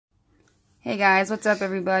Hey guys, what's up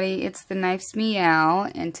everybody? It's the Knife's Meow,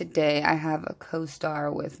 and today I have a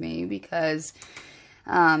co-star with me because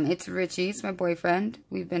it's Richie. It's my boyfriend.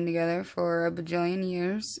 We've been together for a bajillion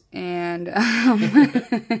years, and him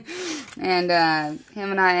and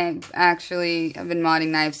I actually have been modding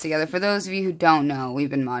knives together. For those of you who don't know, we've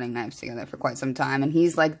been modding knives together for quite some time, and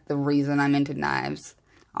he's like the reason I'm into knives.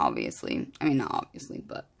 Obviously. I mean, not obviously,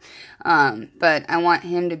 but I want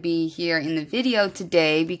him to be here in the video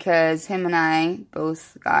today because him and I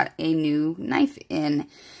both got a new knife in.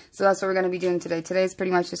 So that's what we're going to be doing today. Today's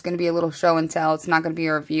pretty much just going to be a little show and tell. It's not going to be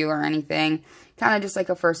a review or anything. Kind of just like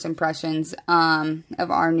a first impressions of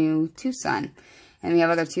our new Twosun. And we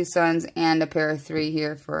have other Twosuns and a pair of 3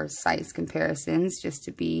 here for size comparisons, just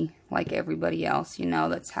to be like everybody else. You know,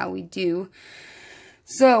 that's how we do.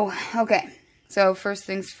 So, okay. So, first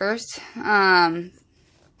things first, oh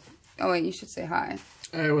wait, you should say hi.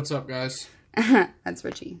 Hey, what's up, guys? That's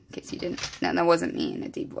Richie, in case you didn't. No, that wasn't me in a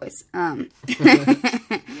deep voice.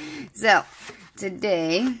 So,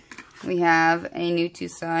 today, we have a new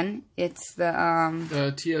Twosun. It's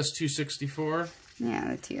the TS-264. Yeah,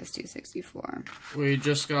 the TS-264. We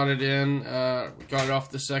just got it in, got it off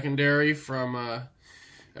the secondary from a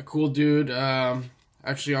cool dude,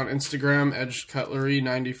 actually on Instagram, Edged Cutlery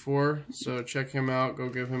 94. So check him out. Go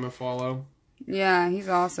give him a follow. Yeah, he's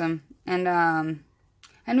awesome. And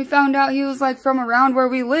we found out he was like from around where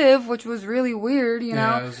we live, which was really weird, you know.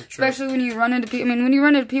 Yeah, it was a trip. Especially when you run into people. I mean, when you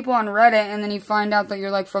run into people on Reddit and then you find out that you're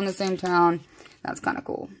like from the same town, that's kind of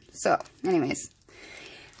cool. So, anyways,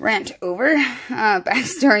 rant over,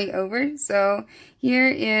 backstory over. So here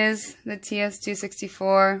is the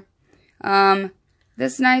TS-264.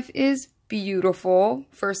 This knife is beautiful.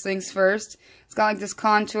 First things first. It's got like this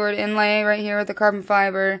contoured inlay right here with the carbon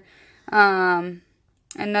fiber.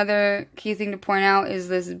 Another key thing to point out is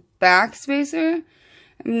this back spacer.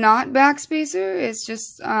 Not back spacer. It's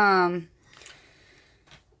just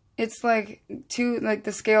it's like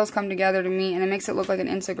the scales come together to meet, and it makes it look like an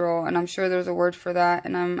integral. And I'm sure there's a word for that,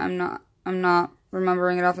 and I'm not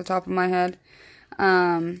remembering it off the top of my head.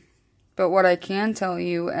 But what I can tell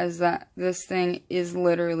you is that this thing is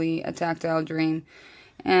literally a tactile dream.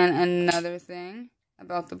 And another thing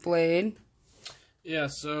about the blade. Yeah,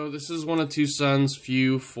 so this is one of Twosun's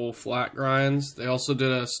few full flat grinds. They also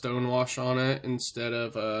did a stone wash on it instead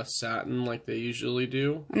of satin like they usually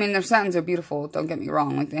do. I mean, their satins are beautiful, don't get me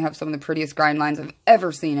wrong. Like, they have some of the prettiest grind lines I've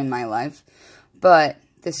ever seen in my life. But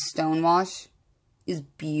this stone wash is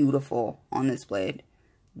beautiful on this blade.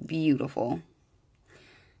 Beautiful.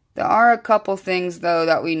 There are a couple things, though,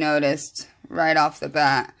 that we noticed right off the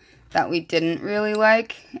bat that we didn't really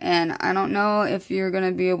like. And I don't know if you're going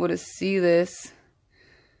to be able to see this.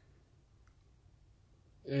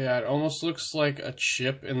 Yeah, it almost looks like a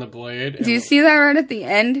chip in the blade. Do you see that right at the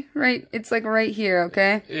end? Right? It's like right here,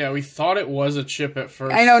 okay? Yeah, we thought it was a chip at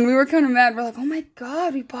first. I know, and we were kind of mad. We're like, oh my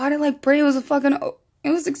god, we bought it like it was a fucking... It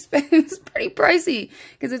was expensive. It was pretty pricey.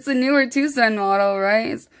 Because it's a newer Twosun model, right?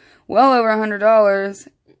 It's well over $100.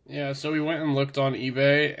 Yeah, so we went and looked on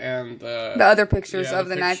eBay, and the other pictures of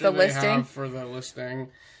the knife, the listing. For the listing,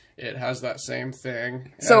 it has that same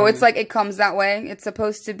thing. So it's like it comes that way. It's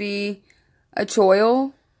supposed to be a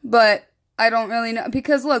choil, but I don't really know,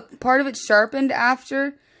 because look, part of it's sharpened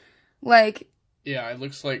after, like. Yeah, it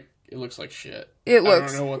looks like shit. It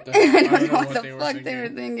looks. I don't know what the fuck they were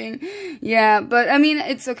thinking. Yeah, but I mean,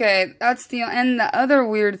 it's okay. That's and the other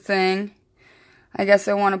weird thing, I guess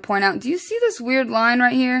I want to point out. Do you see this weird line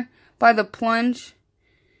right here by the plunge?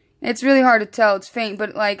 It's really hard to tell. It's faint,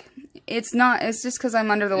 but like, it's not. It's just because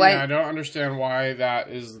I'm under the light. Yeah, I don't understand why that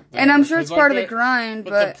is there. And I'm sure it's part of the grind,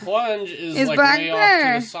 but the plunge is like back way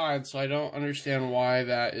there. off to the side, so I don't understand why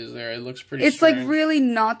that is there. It looks pretty It's strange. like really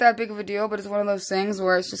not that big of a deal, but it's one of those things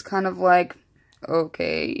where it's just kind of like,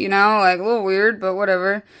 okay, you know, like a little weird, but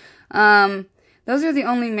whatever. Those are the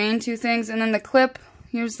only main 2 things, and then the clip.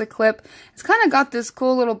 Here's the clip. It's kind of got this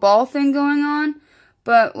cool little ball thing going on,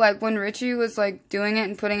 but like when Richie was like doing it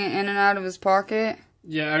and putting it in and out of his pocket.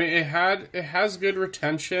 Yeah, I mean it has good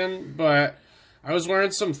retention, but I was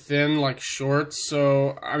wearing some thin like shorts,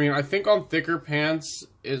 so I mean I think on thicker pants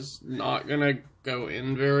is not gonna go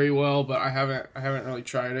in very well, but I haven't really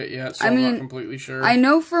tried it yet, so I'm not completely sure. I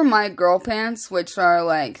know for my girl pants, which are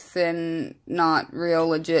like thin, not real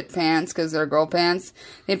legit pants because they're girl pants,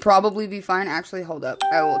 they'd probably be fine. Actually, hold up.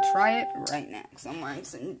 I will try it right now because I'm wearing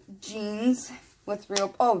some jeans with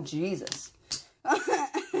real... Oh, Jesus.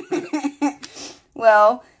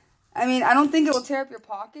 Well, I mean, I don't think it will tear up your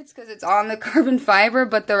pockets because it's on the carbon fiber,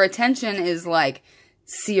 but the retention is like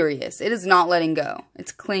serious. It is not letting go.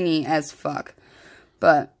 It's clingy as fuck.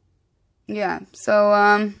 But yeah,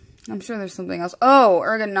 so I'm sure there's something else. Oh,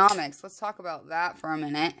 ergonomics. Let's talk about that for a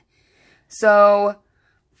minute. So,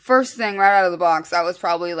 first thing right out of the box, that was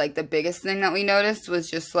probably like the biggest thing that we noticed was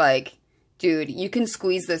just like, dude, you can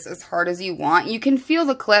squeeze this as hard as you want. You can feel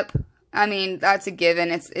the clip. I mean, that's a given.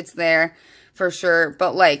 It's there for sure.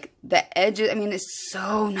 But like the edges, I mean, it's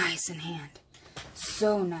so nice in hand.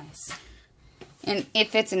 So nice. And it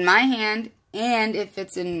fits in my hand. And it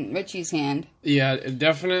fits in Richie's hand. Yeah,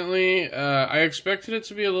 definitely. I expected it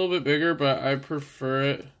to be a little bit bigger, but I prefer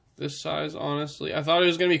it this size, honestly. I thought it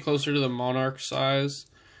was going to be closer to the Monarch size.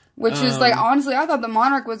 Which is, like, honestly, I thought the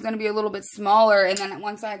Monarch was going to be a little bit smaller. And then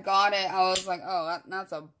once I got it, I was like, oh,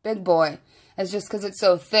 that's a big boy. It's just because it's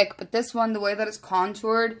so thick. But this one, the way that it's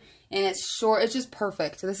contoured and it's short, it's just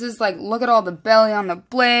perfect. So this is, like, look at all the belly on the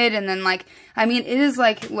blade. And then, like, I mean, it is,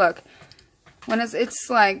 like, look. When it's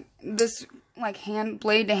like, this... like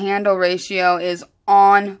blade to handle ratio is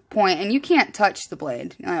on point, and you can't touch the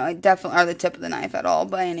blade, definitely, or the tip of the knife at all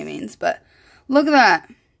by any means. But look at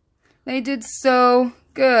that, they did so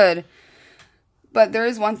good. But there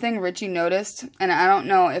is one thing Richie noticed, and I don't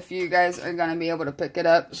know if you guys are gonna be able to pick it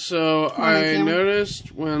up. So I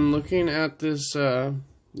noticed when looking at this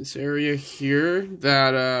this area here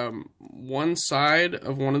that one side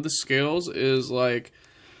of one of the scales is like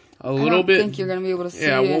a little bit. I don't think you're going to be able to see it.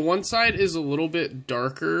 Yeah, well, one side is a little bit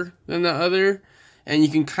darker than the other, and you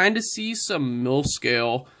can kind of see some mill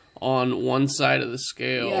scale on one side of the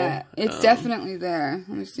scale. Yeah, it's definitely there.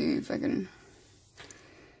 Let me see if I can...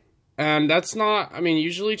 And that's not... I mean,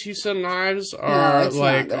 usually Twosun knives are,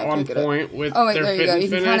 like, on point with their fit and finish. Oh, wait, there you go. You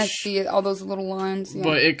can kind of see it, all those little lines. Yeah.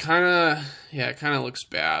 But it kind of... Yeah, it kind of looks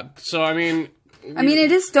bad. So, I mean...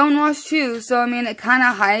 it is stonewashed too, so I mean, it kind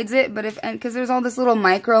of hides it, but because there's all this little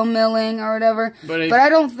micro milling or whatever, but I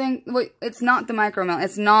don't think, it's not the micro mill,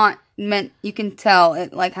 it's not meant, you can tell,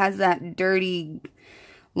 it like has that dirty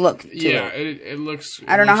look to it. Yeah, it looks,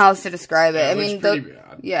 I don't know how else to describe it. Yeah, I mean, pretty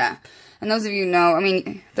bad. Yeah, and those of you know, I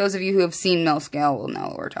mean, those of you who have seen mill scale will know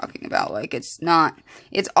what we're talking about, like, it's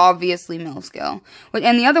obviously mill scale,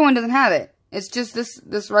 and the other one doesn't have it. It's just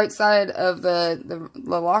this right side of the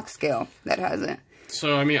lock scale that has it.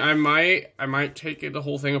 So I mean, I might take the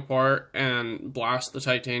whole thing apart and blast the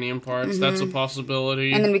titanium parts. That's a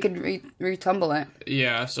possibility. And then we could retumble it.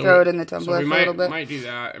 Yeah, so throw it in the tumbler so for a little bit. Might do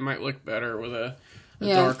that. It might look better with a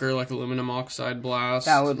darker, like, aluminum oxide blast.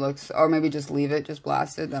 That would look, or maybe just leave it, just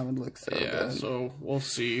blast it. That would look so good. Yeah, so we'll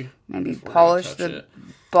see. Maybe polish the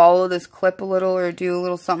ball of this clip a little, or do a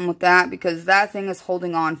little something with that, because that thing is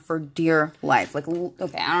holding on for dear life. Like,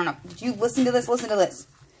 okay, I don't know. Did you listen to this? Listen to this.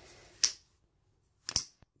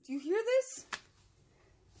 Do you hear this?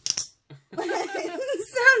 It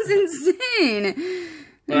sounds insane.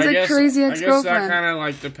 It's like crazy ex-girlfriend. I guess that kind of,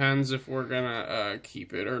 like, depends if we're gonna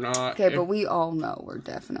keep it or not. Okay, but we all know we're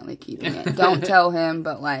definitely keeping it. Don't tell him,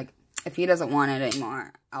 but, like, if he doesn't want it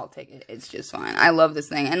anymore, I'll take it. It's just fine. I love this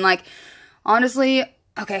thing. And, like, honestly,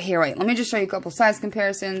 okay, here, wait. Let me just show you a couple size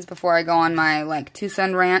comparisons before I go on my, like,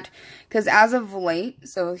 Twosun rant. Because as of late,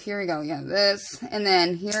 so here we go. Yeah, this. And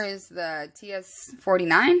then here is the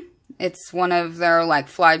TS-49. It's one of their, like,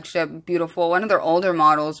 flagship, beautiful, one of their older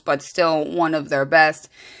models, but still one of their best.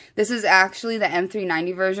 This is actually the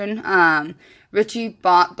M390 version. Richie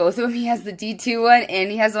bought both of them. He has the D2 one, and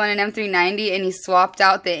he has one in M390, and he swapped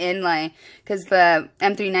out the inlay, because the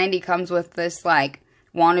M390 comes with this, like,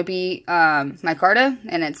 wannabe micarta,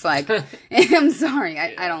 and it's like, I'm sorry,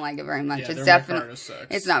 I don't like it very much. Yeah, it's definitely,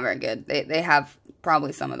 it's not very good. They have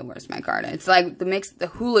probably some of the worst micarta. It's like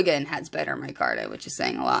the Hooligan has better micarta, which is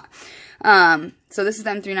saying a lot. So this is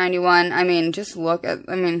the M391. I mean, just look at,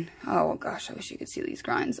 I mean, oh gosh, I wish you could see these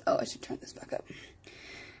grinds. Oh, I should turn this back up.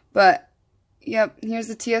 But, yep, here's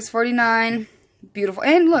the TS-49. Beautiful.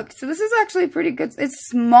 And look, so this is actually pretty good. It's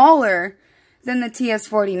smaller than the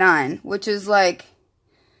TS-49, which is like,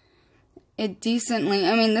 it decently,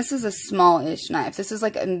 I mean, this is a small-ish knife. This is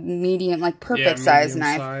like a medium, like perfect size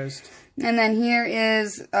knife. Sized. And then here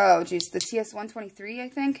is, oh geez, the TS-123, I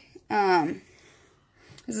think.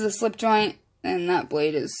 This is a slip joint, and that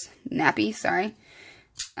blade is nappy, sorry.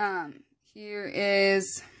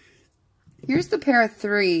 Here's the Para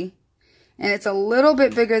 3, and it's a little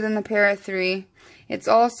bit bigger than the Para 3. It's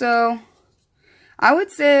also, I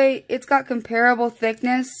would say, it's got comparable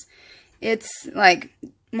thickness. It's like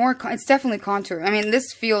more, it's definitely contour. I mean,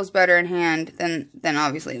 this feels better in hand than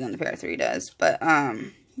obviously than the Para 3 does, but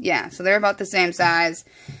yeah, so they're about the same size.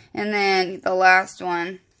 And then the last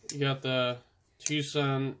one, you got the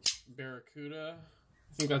Twosun Barracuda.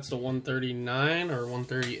 I think that's the 139 or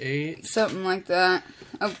 138. Something like that.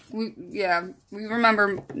 We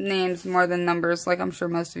remember names more than numbers, like I'm sure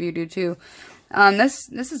most of you do too.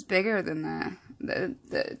 This is bigger than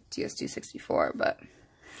the TS-264, but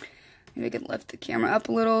maybe I can lift the camera up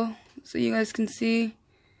a little so you guys can see.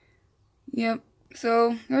 Yep.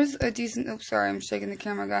 So there's a decent. Oh, sorry, I'm shaking the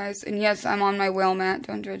camera, guys. And yes, I'm on my whale mat.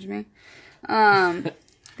 Don't judge me. God.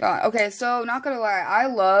 Okay, so not gonna lie, I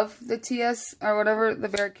love the TS or whatever, the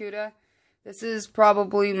Barracuda. This is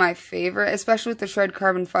probably my favorite, especially with the shred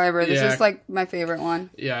carbon fiber. This is like my favorite one.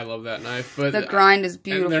 Yeah, I love that knife. But the grind is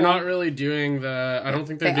beautiful. They're not really doing the. I don't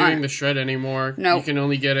think they're doing the shred anymore. No, you can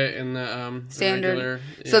only get it in the standard. The regular,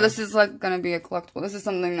 So this is like gonna be a collectible. This is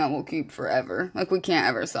something that we'll keep forever. Like we can't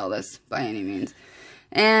ever sell this by any means.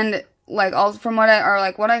 And like also from what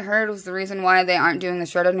I heard was the reason why they aren't doing the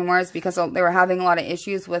shred anymore is because they were having a lot of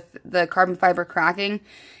issues with the carbon fiber cracking.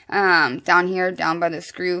 Down by the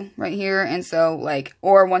screw right here, and so like,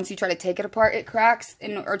 or once you try to take it apart, it cracks,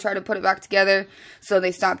 or try to put it back together. So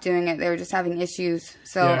they stopped doing it. They were just having issues.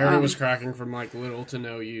 So yeah, I heard it was cracking from like little to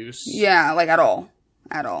no use. Yeah, like at all.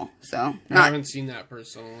 So I haven't seen that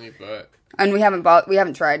personally, but and we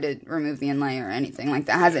haven't tried to remove the inlay or anything like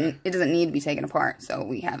that. It doesn't need to be taken apart, so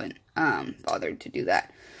we haven't bothered to do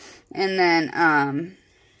that. And then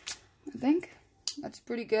I think that's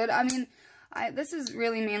pretty good. I mean. This is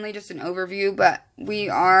really mainly just an overview, but we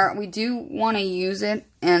do want to use it,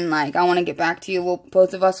 and like I want to get back to you.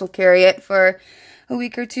 Both of us will carry it for a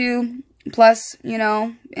week or two plus, you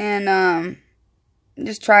know, and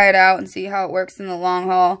just try it out and see how it works in the long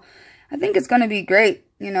haul. I think it's going to be great,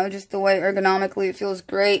 you know, just the way ergonomically it feels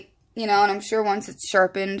great, you know, and I'm sure once it's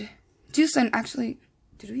sharpened. Twosun, actually,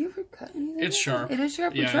 did we ever cut anything? It's sharp. It is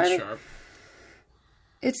sharp. Yeah, it's sharp.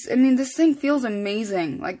 I mean, this thing feels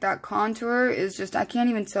amazing. Like, that contour is just, I can't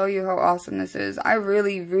even tell you how awesome this is. I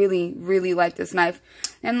really, really, really like this knife.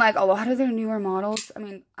 And, like, a lot of their newer models, I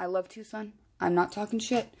mean, I love Twosun. I'm not talking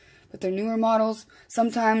shit. But their newer models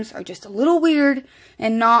sometimes are just a little weird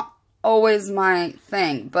and not always my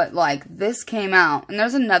thing. But, like, this came out. And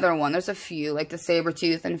there's another one. There's a few, like the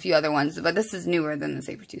Sabertooth and a few other ones. But this is newer than the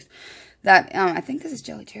Sabertooth. That, I think this is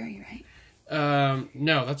Jelly Cherry, right?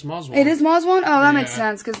 No, that's Mazwan. It is Mazwan? Oh, that makes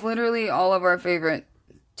sense, because literally all of our favorite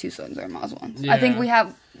Twosuns are Mazwans. Yeah. I think we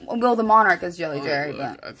have, well, the Monarch is Jelly Cherry,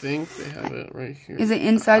 but... I think they have it right here. Is it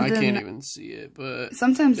inside the... I can't even see it, but...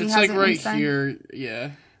 Sometimes he has like it right inside. here,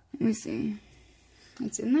 yeah. Let me see.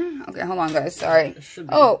 It's in there? Okay, hold on, guys, sorry.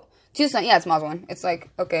 Oh, Twosun, yeah, it's Mazwan. It's like,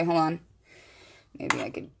 okay, hold on. Maybe I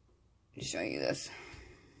could show you this.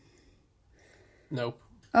 Nope.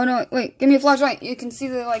 Oh, no, wait, give me a flashlight. You can see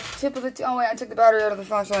the, like, tip of the... oh, wait, I took the battery out of the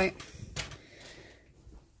flashlight.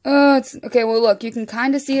 Oh, it's... okay, well, look, you can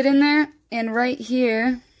kind of see it in there. And right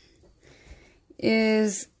here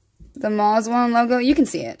is the Mazwan logo. You can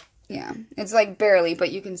see it. Yeah, it's, like, barely,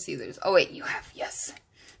 but you can see there's... oh, wait, you have... yes.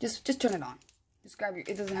 Just turn it on. Just grab your...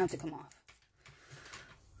 it doesn't have to come off.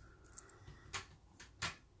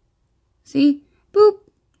 See? Boop.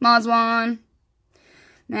 Mazwan.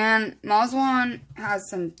 Man, Mazwan has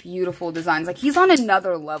some beautiful designs. Like, he's on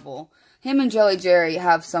another level. Him and Jelly Jerry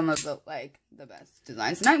have some of the, like, the best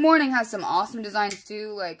designs. Night Morning has some awesome designs,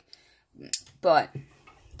 too. Like, but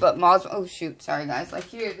Mazwan... oh, shoot. Sorry, guys. Like,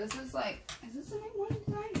 here, this is, like... is this a Night Morning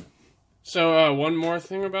design? So, one more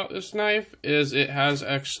thing about this knife is it has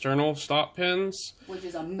external stop pins. Which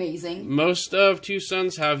is amazing. Most of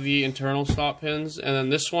Twosuns have the internal stop pins, and then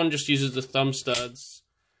this one just uses the thumb studs.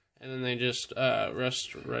 And then they just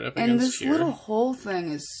rest right up against here. And this little hole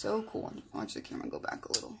thing is so cool. Watch the camera go back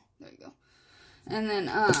a little. There you go. And then,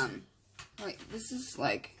 like, this is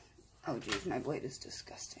like, oh geez, my blade is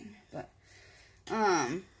disgusting. But,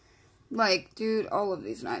 like, dude, all of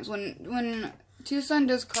these knives. When Twosun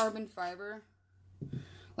does carbon fiber,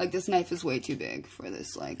 like, this knife is way too big for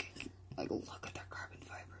this, like look at that carbon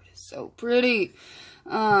fiber. It is so pretty.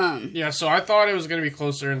 Yeah, so I thought it was going to be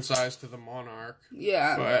closer in size to the Monarch.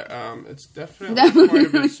 Yeah. But, it's definitely quite a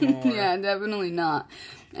bit smaller. Yeah, definitely not.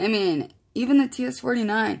 I mean, even the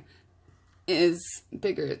TS-49 is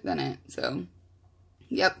bigger than it, so,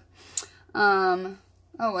 yep. Oh,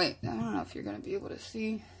 wait, I don't know if you're going to be able to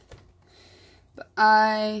see, but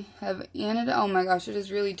I have oh my gosh, it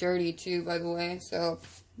is really dirty, too, by the way, so,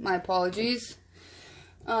 my apologies.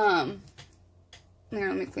 Here,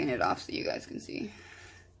 let me clean it off so you guys can see.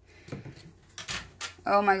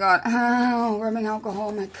 Oh my god. Ow, rubbing alcohol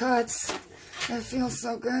on my cuts. That feels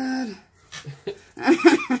so good.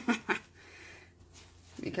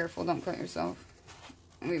 Be careful, don't cut yourself.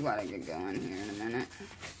 We gotta get going here in a minute.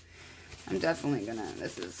 I'm definitely gonna,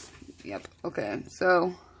 this is, yep, okay,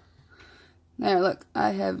 so, there, look,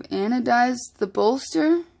 I have anodized the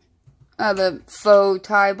bolster, the faux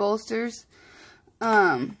tie bolsters,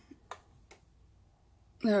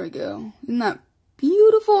 There we go. Isn't that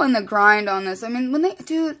beautiful? And the grind on this. I mean, when they,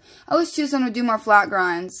 dude, I wish Twosun would do more flat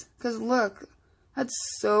grinds. Because look, that's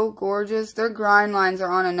so gorgeous. Their grind lines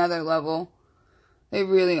are on another level. They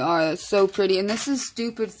really are. That's so pretty. And this is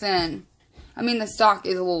stupid thin. I mean, the stock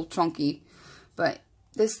is a little chunky. But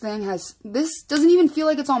this thing has, this doesn't even feel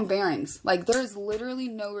like it's on bearings. Like, there is literally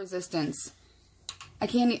no resistance. I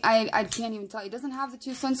can't even tell you. It doesn't have the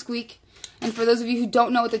Twosun squeak. And for those of you who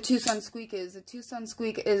don't know what the Twosun squeak is, the Twosun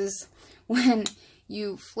squeak is when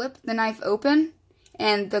you flip the knife open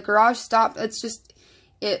and the garage stop. It's just,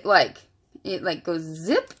 it goes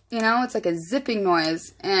zip, you know, it's like a zipping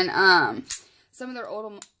noise. And some of their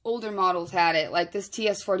older models had it, like this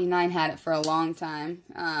TS-49 had it for a long time.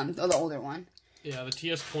 The older one. Yeah, the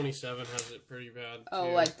TS-27 has it pretty bad, too. Oh,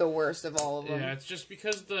 like the worst of all of them. Yeah, it's just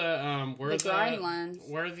because the grind lines,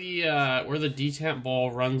 where the detent ball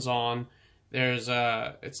runs on, there's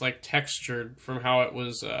it's like textured from how it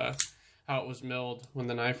was milled when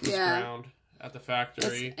the knife was ground at the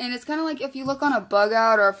factory. It's kind of like if you look on a bug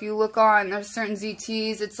out, or if you look on, there's certain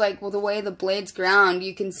ZTs, it's like, well, the way the blade's ground,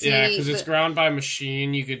 you can see. Yeah, because it's ground by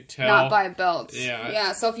machine, you could tell. Not by belts. Yeah.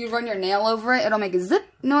 Yeah, so if you run your nail over it, it'll make a zip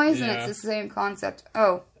noise, and it's the same concept.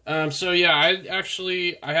 Oh. So yeah,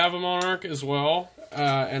 I have a Monarch as well,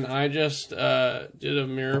 and I just did a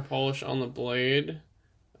mirror polish on the blade.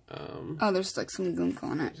 Oh, there's like some gunk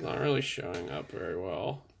on it. It's not really showing up very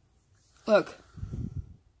well. Look.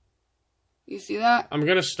 You see that? I'm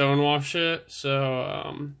gonna stonewash it,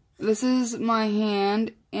 so, this is my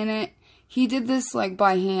hand, and he did this, like,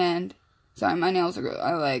 by hand. Sorry, my nails are,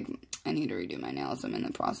 I need to redo my nails. I'm in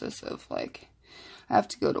the process of, like, I have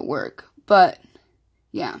to go to work. But,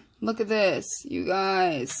 yeah, look at this, you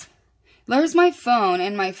guys. There's my phone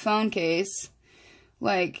and my phone case.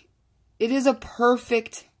 Like, it is a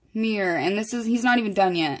perfect mirror, and he's not even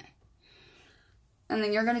done yet. And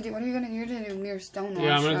then you're gonna do, what are you gonna do? You're gonna do a mirror stone wash.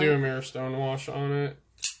 Yeah, I'm gonna do a mirror stone wash on it.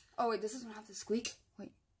 Oh, wait, this doesn't have the squeak?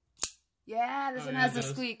 Wait. Yeah, this one has the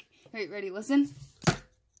squeak. Wait, ready, listen.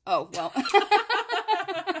 Oh, well.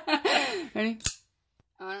 Ready?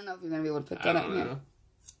 I don't know if you're gonna be able to pick that up here.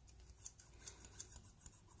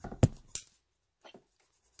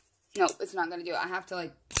 Nope, it's not gonna do it. I have to,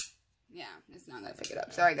 like, yeah, it's not gonna pick it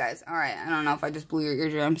up. Sorry, guys. Alright, I don't know if I just blew your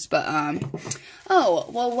eardrums, but, oh,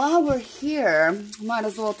 well, while we're here, might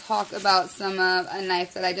as well talk about a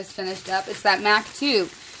knife that I just finished up. It's that Mac 2.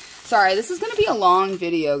 Sorry, this is gonna be a long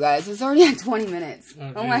video, guys. It's already at 20 minutes.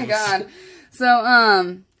 Oh my god.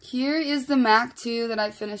 So, here is the Mac 2 that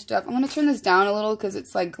I finished up. I'm gonna turn this down a little because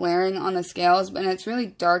it's, like, glaring on the scales, and it's really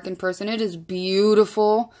dark in person. It is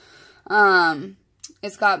beautiful.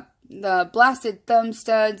 It's got the blasted thumb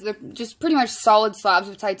studs. They're just pretty much solid slabs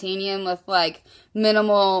of titanium with, like,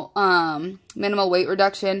 minimal weight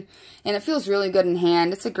reduction. And it feels really good in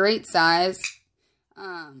hand. It's a great size.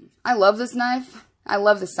 I love this knife. I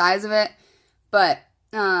love the size of it. But,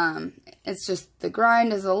 it's just, the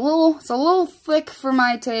grind is a little thick for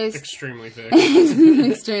my taste. Extremely thick.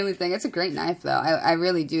 Extremely thick. It's a great knife, though. I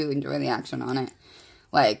really do enjoy the action on it.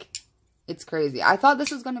 Like, it's crazy. I thought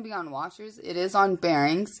this was going to be on washers. It is on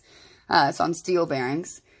bearings. It's on steel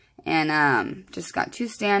bearings. And just got 2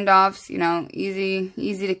 standoffs, you know, easy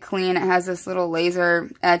to clean. It has this little laser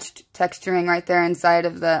etched texturing right there inside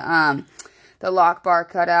of the lock bar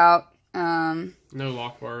cutout. No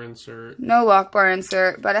lock bar insert. No lock bar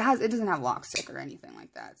insert, but it doesn't have lock stick or anything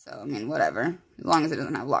like that. So, I mean, whatever. As long as it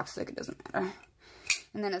doesn't have lock stick, it doesn't matter.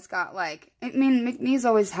 And then it's got, like, I mean, McNeese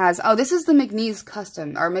always has, oh, this is the McNeese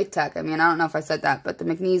Custom, or McTech, I mean, I don't know if I said that, but the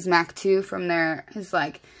McNeese Mac 2 from his,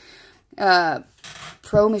 like,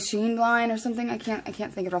 Pro Machine line or something, I can't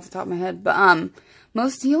think of it off the top of my head, but,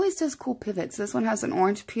 he always does cool pivots. This one has an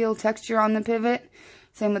orange peel texture on the pivot,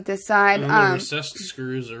 same with this side. And the recessed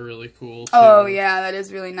screws are really cool, too. Oh, yeah, that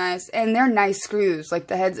is really nice, and they're nice screws, like,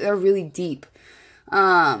 the heads, they're really deep.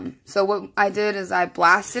 So what I did is I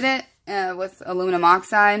blasted it, with aluminum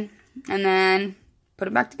oxide, and then put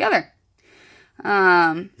it back together.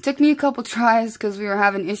 Took me a couple tries because we were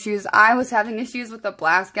having issues. I was having issues with the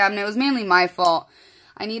blast cabinet. It was mainly my fault.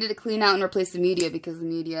 I needed to clean out and replace the media because the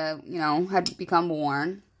media, you know, had become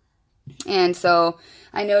worn. And so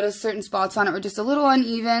I noticed certain spots on it were just a little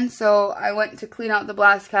uneven, so I went to clean out the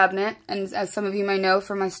blast cabinet. And as some of you may know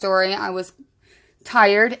from my story, I was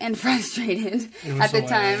tired and frustrated at the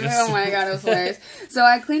time. Oh my god, it was hilarious. So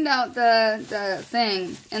I cleaned out the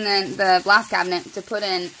thing and then the blast cabinet to put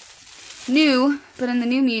in the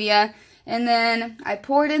new media, and then I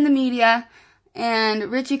poured in the media,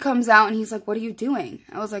 and Richie comes out and he's like, "What are you doing?"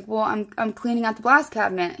 I was like, "Well, I'm cleaning out the blast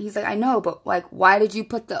cabinet." He's like, "I know, but like, why did you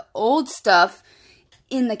put the old stuff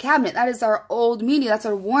in the cabinet. That is our old media. That's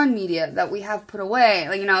our worn media that we have put away,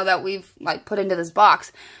 like, you know, that we've, like, put into this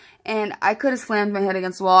box. And I could have slammed my head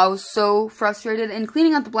against the wall. I was so frustrated. And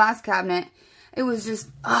cleaning out the blast cabinet, it was just,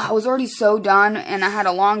 I was already so done, and I had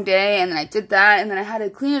a long day, and then I did that, and then I had to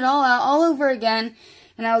clean it all out all over again,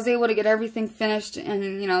 and I was able to get everything finished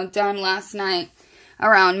and, you know, done last night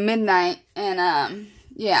around midnight, and,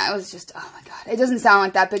 yeah, it was just, oh my god. It doesn't sound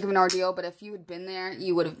like that big of an ordeal, but if you had been there,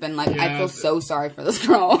 you would have been like, yeah, I feel so sorry for this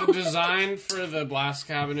girl. The design for the blast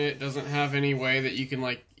cabinet doesn't have any way that you can,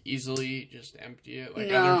 like, easily just empty it like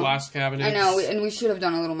other blast cabinets. I know, and we should have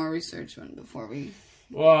done a little more research before we...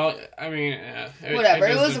 Well, I mean, whatever.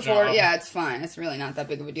 It was affordable. Yeah, it's fine. It's really not that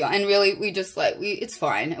big of a deal. And really, we just, like, it's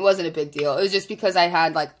fine. It wasn't a big deal. It was just because I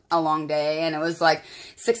had, like, a long day, and it was, like,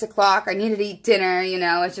 6 o'clock. I needed to eat dinner, you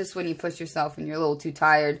know. It's just when you push yourself and you're a little too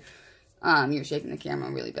tired, you're shaking the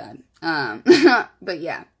camera really bad. But,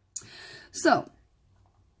 yeah. So,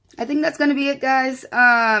 I think that's going to be it, guys.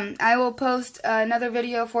 I will post another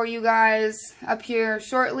video for you guys up here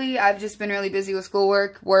shortly. I've just been really busy with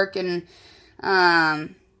schoolwork, work, and...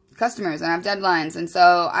 customers, and I have deadlines, and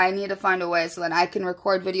so I need to find a way so that I can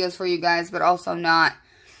record videos for you guys, but also not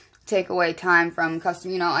take away time from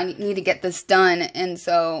custom, you know, I need to get this done, and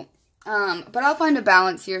so, but I'll find a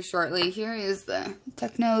balance here shortly. Here is the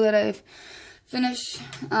techno that I've finished,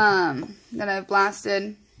 that I've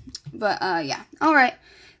blasted, but, yeah, alright,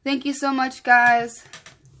 thank you so much, guys.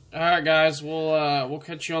 Alright, guys, we'll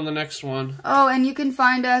catch you on the next one. Oh, and you can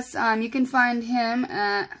find us, you can find him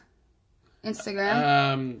at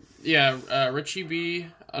Instagram. Yeah, Richie B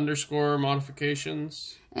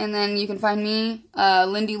 _modifications. And then you can find me,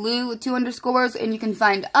 Lindy Lou with 2 underscores, and you can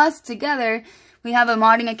find us together. We have a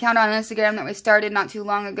modding account on Instagram that we started not too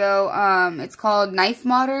long ago. It's called Knife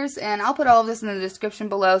Modders, and I'll put all of this in the description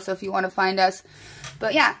below, so if you want to find us.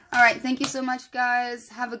 But yeah, alright, thank you so much, guys.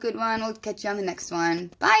 Have a good one. We'll catch you on the next one.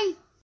 Bye!